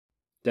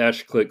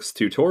DashClicks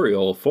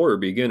tutorial for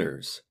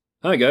beginners.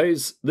 Hi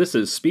guys, this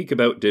is Speak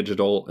About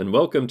Digital and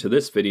welcome to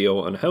this video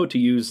on how to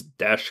use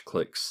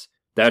DashClicks.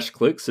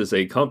 DashClicks is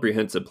a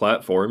comprehensive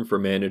platform for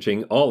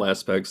managing all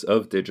aspects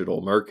of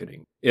digital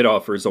marketing. It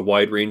offers a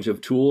wide range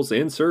of tools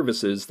and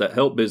services that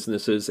help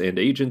businesses and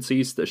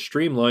agencies to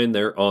streamline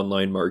their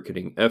online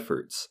marketing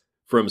efforts.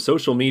 From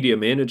social media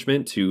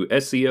management to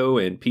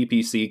SEO and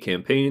PPC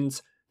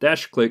campaigns,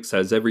 DashClicks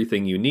has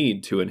everything you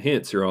need to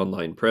enhance your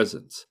online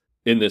presence.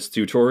 In this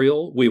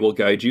tutorial, we will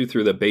guide you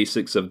through the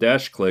basics of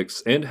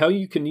DashClicks and how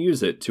you can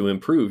use it to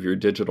improve your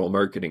digital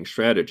marketing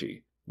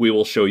strategy. We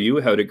will show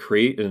you how to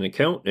create an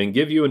account and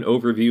give you an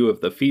overview of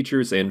the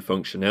features and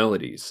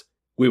functionalities.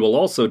 We will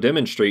also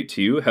demonstrate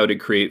to you how to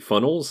create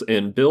funnels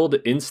and build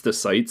Insta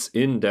sites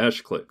in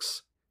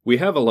DashClicks. We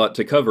have a lot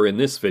to cover in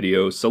this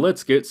video, so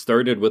let's get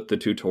started with the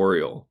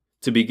tutorial.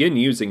 To begin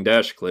using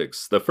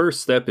DashClicks, the first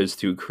step is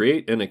to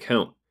create an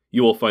account.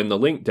 You will find the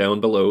link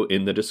down below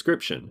in the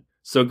description.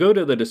 So go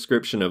to the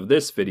description of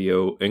this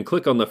video and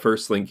click on the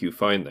first link you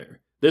find there.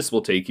 This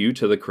will take you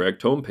to the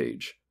correct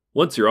homepage.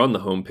 Once you're on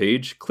the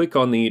homepage, click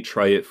on the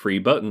Try It Free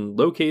button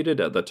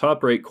located at the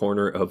top right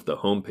corner of the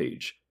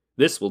homepage.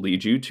 This will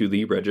lead you to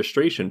the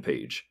registration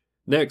page.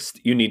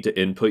 Next, you need to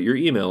input your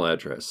email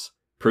address.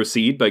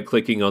 Proceed by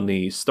clicking on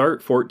the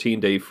Start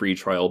 14-Day Free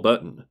Trial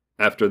button.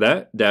 After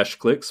that,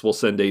 DashClicks will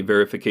send a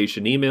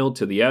verification email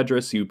to the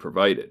address you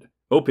provided.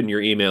 Open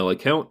your email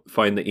account,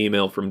 find the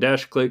email from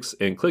DashClicks,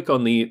 and click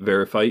on the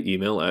Verify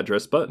Email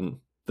Address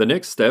button. The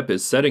next step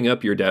is setting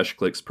up your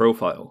DashClicks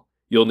profile.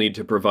 You'll need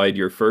to provide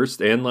your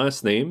first and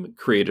last name,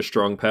 create a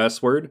strong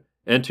password,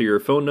 enter your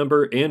phone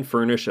number, and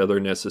furnish other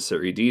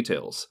necessary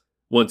details.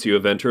 Once you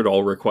have entered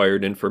all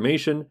required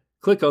information,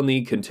 click on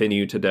the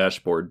Continue to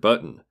Dashboard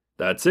button.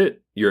 That's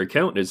it! Your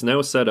account is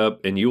now set up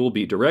and you will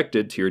be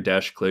directed to your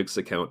DashClicks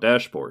account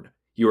dashboard.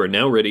 You are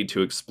now ready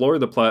to explore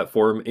the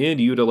platform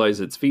and utilize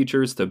its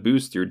features to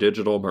boost your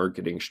digital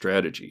marketing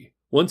strategy.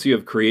 Once you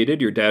have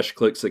created your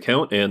DashClicks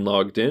account and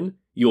logged in,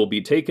 you will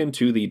be taken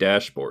to the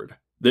dashboard.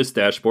 This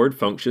dashboard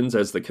functions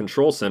as the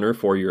control center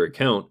for your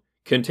account,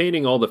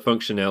 containing all the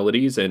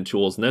functionalities and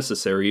tools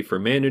necessary for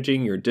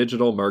managing your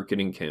digital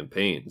marketing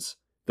campaigns.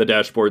 The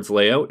dashboard's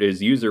layout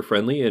is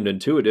user-friendly and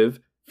intuitive,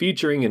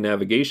 featuring a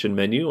navigation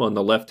menu on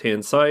the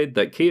left-hand side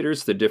that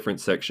caters to different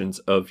sections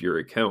of your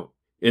account.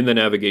 In the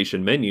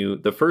navigation menu,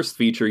 the first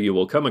feature you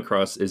will come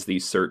across is the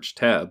Search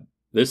tab.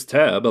 This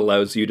tab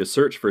allows you to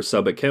search for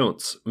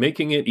sub-accounts,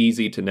 making it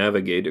easy to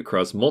navigate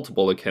across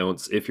multiple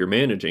accounts if you're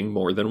managing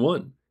more than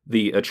one.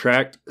 The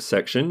Attract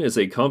section is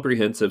a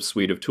comprehensive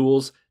suite of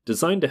tools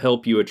designed to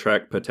help you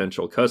attract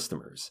potential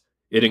customers.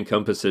 It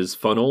encompasses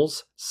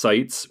funnels,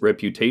 sites,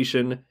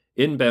 reputation,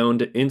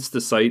 inbound,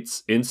 Insta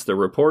sites, Insta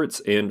reports,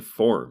 and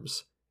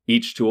forms.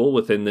 Each tool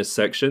within this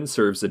section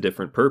serves a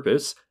different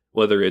purpose,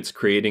 whether it's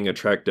creating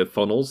attractive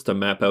funnels to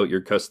map out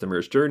your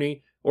customer's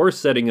journey, or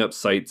setting up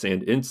sites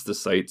and Insta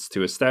sites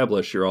to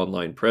establish your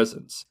online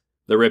presence.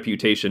 The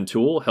Reputation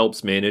tool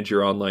helps manage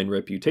your online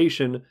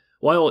reputation,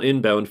 while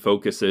Inbound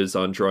focuses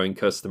on drawing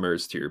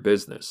customers to your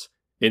business.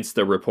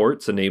 Insta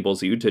Reports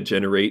enables you to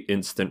generate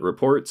instant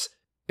reports,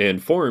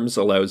 and Forms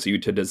allows you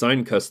to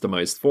design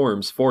customized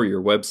forms for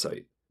your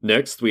website.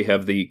 Next, we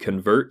have the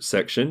Convert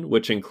section,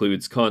 which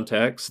includes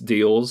contacts,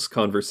 deals,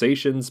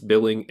 conversations,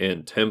 billing,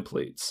 and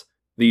templates.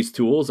 These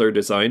tools are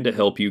designed to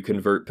help you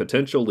convert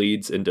potential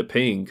leads into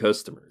paying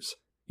customers.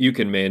 You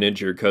can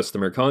manage your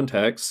customer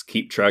contacts,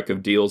 keep track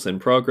of deals in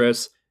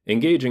progress,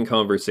 engage in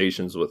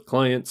conversations with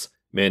clients,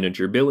 manage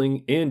your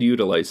billing, and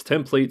utilize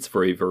templates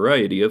for a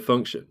variety of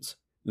functions.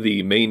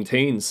 The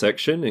Maintain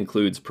section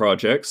includes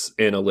projects,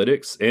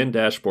 analytics, and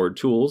dashboard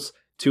tools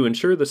to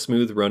ensure the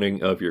smooth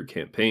running of your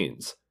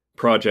campaigns.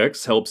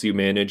 Projects helps you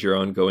manage your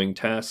ongoing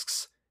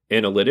tasks.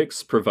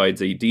 Analytics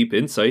provides a deep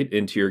insight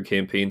into your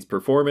campaign's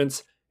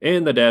performance,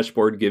 and the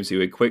dashboard gives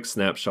you a quick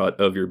snapshot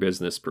of your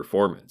business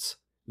performance.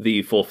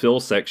 The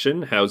Fulfill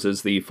section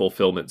houses the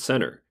Fulfillment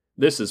Center.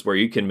 This is where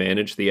you can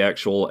manage the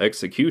actual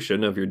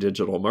execution of your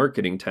digital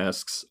marketing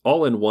tasks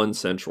all in one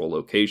central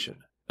location.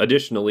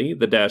 Additionally,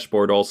 the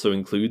dashboard also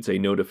includes a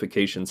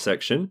Notification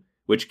section,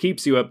 which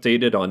keeps you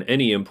updated on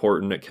any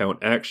important account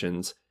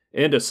actions,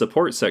 and a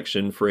Support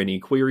section for any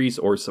queries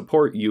or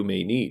support you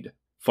may need.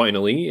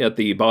 Finally, at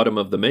the bottom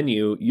of the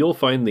menu, you'll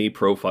find the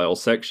Profile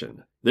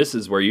section. This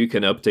is where you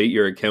can update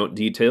your account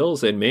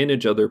details and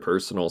manage other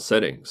personal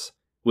settings.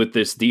 With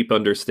this deep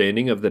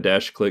understanding of the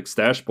DashClicks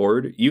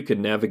dashboard, you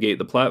can navigate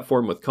the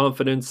platform with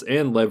confidence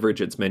and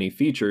leverage its many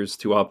features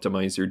to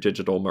optimize your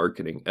digital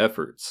marketing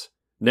efforts.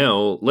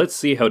 Now, let's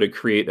see how to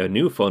create a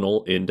new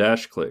funnel in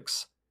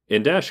DashClicks.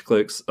 In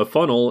DashClicks, a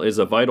funnel is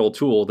a vital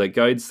tool that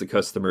guides the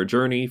customer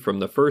journey from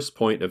the first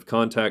point of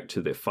contact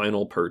to the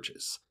final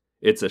purchase.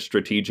 It's a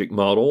strategic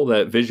model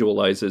that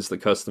visualizes the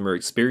customer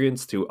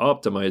experience to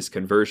optimize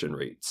conversion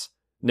rates.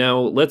 Now,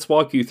 let's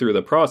walk you through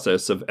the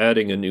process of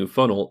adding a new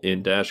funnel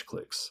in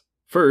DashClicks.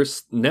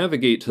 First,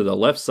 navigate to the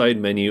left side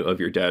menu of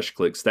your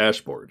DashClicks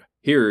dashboard.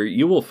 Here,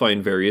 you will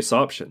find various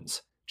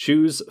options.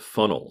 Choose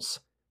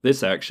Funnels.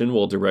 This action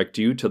will direct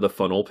you to the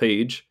funnel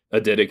page,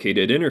 a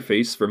dedicated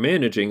interface for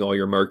managing all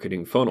your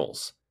marketing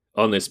funnels.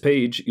 On this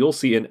page, you'll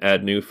see an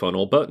Add New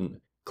Funnel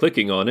button.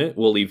 Clicking on it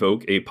will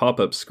evoke a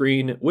pop-up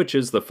screen, which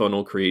is the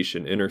funnel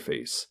creation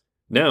interface.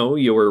 Now,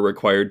 you are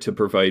required to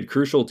provide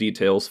crucial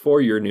details for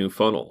your new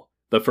funnel.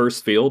 The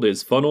first field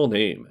is funnel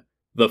name.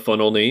 The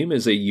funnel name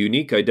is a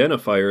unique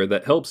identifier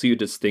that helps you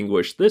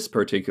distinguish this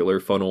particular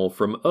funnel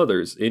from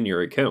others in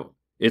your account.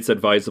 It's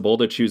advisable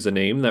to choose a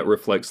name that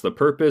reflects the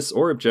purpose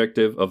or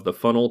objective of the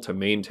funnel to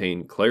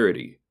maintain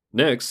clarity.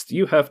 Next,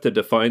 you have to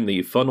define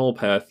the funnel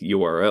path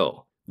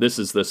URL. This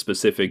is the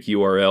specific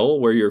URL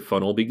where your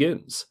funnel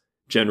begins.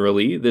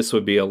 Generally, this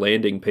would be a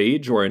landing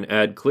page or an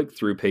ad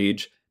click-through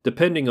page,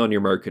 depending on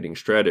your marketing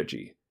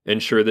strategy.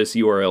 Ensure this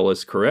URL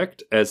is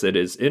correct, as it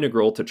is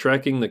integral to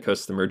tracking the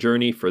customer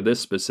journey for this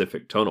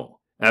specific tunnel.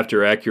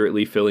 After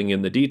accurately filling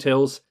in the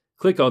details,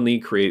 click on the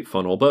Create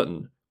Funnel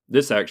button.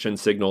 This action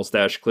signals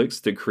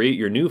DashClicks to create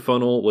your new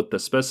funnel with the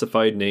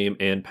specified name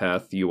and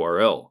path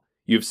URL.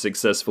 You've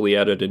successfully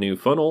added a new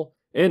funnel,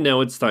 and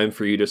now it's time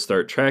for you to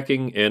start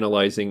tracking,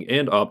 analyzing,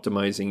 and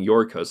optimizing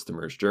your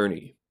customer's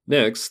journey.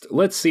 Next,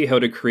 let's see how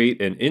to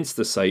create an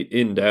InstaSite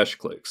in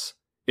DashClicks.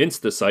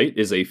 InstaSite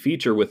is a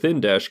feature within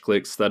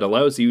DashClicks that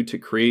allows you to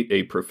create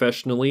a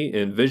professionally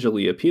and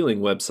visually appealing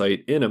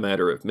website in a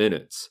matter of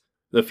minutes.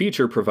 The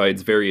feature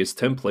provides various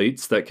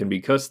templates that can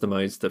be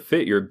customized to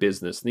fit your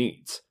business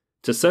needs.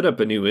 To set up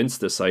a new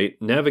InstaSite,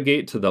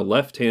 navigate to the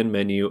left-hand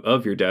menu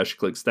of your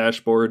DashClicks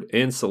dashboard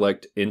and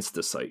select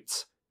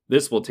InstaSites.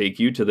 This will take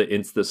you to the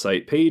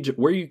InstaSite page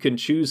where you can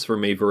choose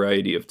from a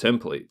variety of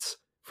templates.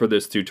 For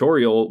this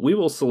tutorial, we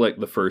will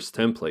select the first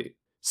template.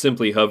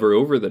 Simply hover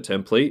over the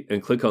template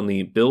and click on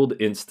the Build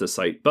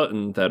InstaSite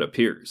button that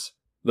appears.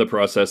 The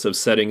process of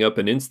setting up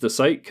an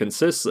InstaSite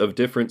consists of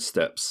different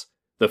steps.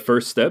 The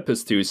first step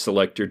is to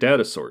select your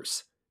data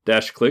source.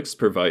 DashClicks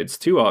provides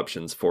two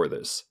options for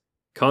this: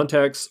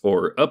 Contacts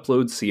or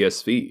Upload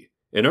CSV.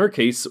 In our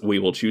case, we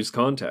will choose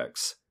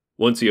Contacts.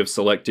 Once you have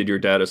selected your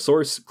data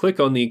source, click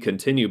on the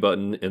Continue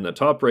button in the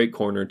top right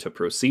corner to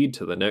proceed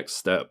to the next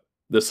step.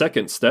 The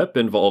second step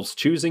involves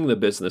choosing the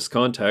business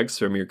contacts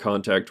from your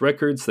contact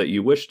records that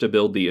you wish to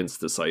build the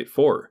InstaSite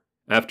for.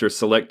 After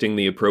selecting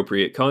the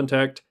appropriate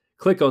contact,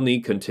 click on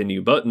the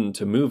Continue button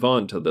to move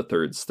on to the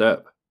third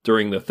step.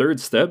 During the third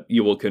step,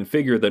 you will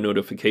configure the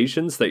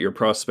notifications that your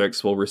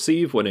prospects will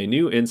receive when a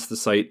new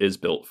InstaSite is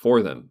built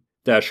for them.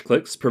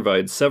 DashClicks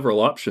provides several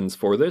options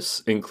for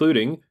this,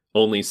 including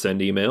Only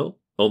Send Email,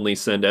 Only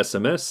Send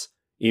SMS,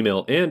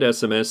 Email and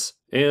SMS,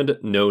 and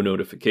No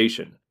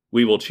Notification.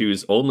 We will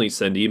choose Only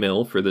Send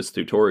Email for this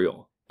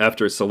tutorial.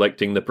 After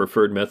selecting the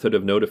preferred method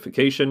of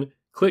notification,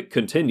 click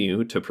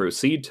Continue to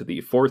proceed to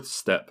the fourth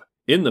step.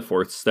 In the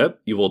fourth step,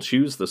 you will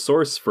choose the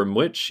source from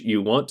which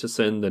you want to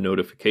send the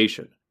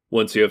notification.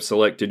 Once you have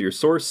selected your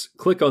source,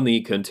 click on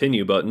the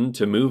Continue button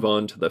to move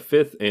on to the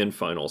fifth and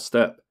final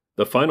step.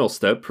 The final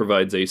step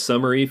provides a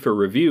summary for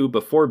review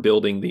before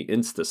building the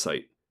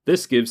InstaSite.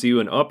 This gives you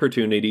an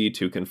opportunity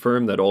to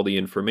confirm that all the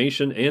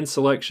information and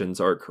selections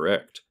are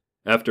correct.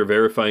 After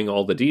verifying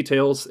all the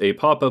details, a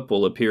pop-up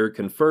will appear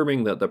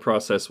confirming that the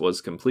process was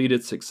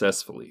completed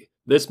successfully.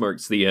 This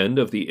marks the end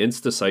of the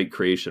InstaSite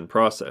creation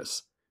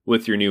process.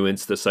 With your new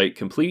InstaSite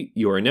complete,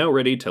 you are now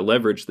ready to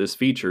leverage this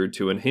feature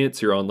to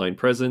enhance your online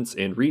presence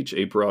and reach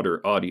a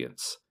broader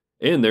audience.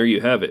 And there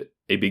you have it,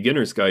 a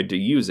beginner's guide to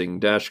using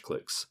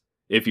DashClicks.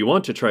 If you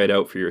want to try it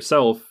out for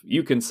yourself,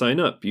 you can sign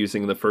up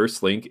using the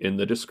first link in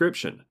the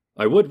description.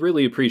 I would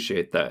really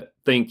appreciate that.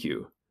 Thank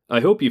you.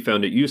 I hope you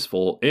found it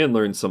useful and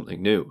learned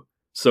something new.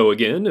 So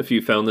again, if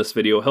you found this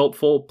video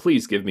helpful,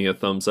 please give me a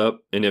thumbs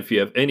up, and if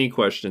you have any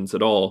questions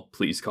at all,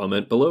 please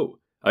comment below.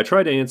 I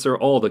try to answer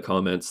all the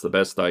comments the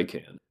best I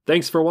can.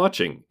 Thanks for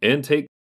watching, and take